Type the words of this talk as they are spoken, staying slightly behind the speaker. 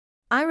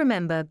I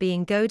remember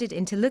being goaded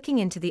into looking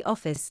into the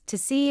office to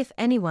see if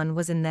anyone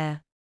was in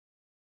there.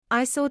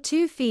 I saw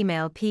two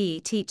female PE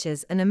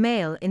teachers and a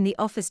male in the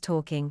office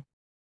talking.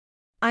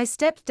 I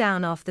stepped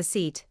down off the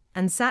seat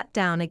and sat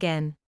down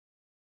again.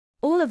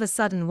 All of a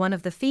sudden one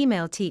of the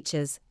female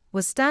teachers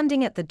was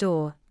standing at the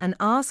door and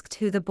asked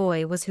who the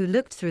boy was who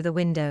looked through the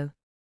window.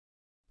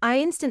 I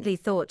instantly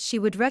thought she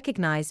would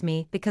recognize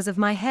me because of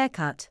my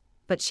haircut,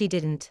 but she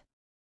didn't.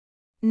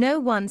 No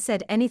one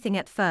said anything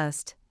at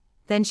first,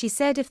 then she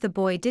said if the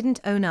boy didn't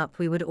own up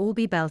we would all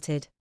be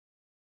belted.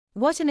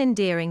 What an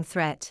endearing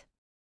threat.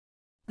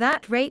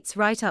 That rates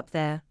right up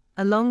there,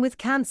 along with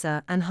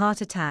cancer and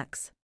heart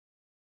attacks.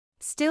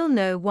 Still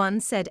no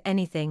one said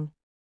anything.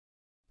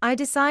 I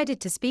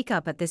decided to speak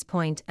up at this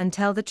point and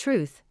tell the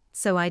truth,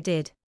 so I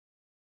did.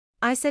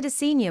 I said a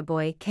senior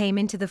boy came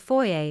into the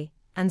foyer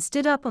and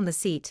stood up on the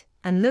seat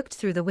and looked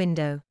through the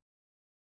window.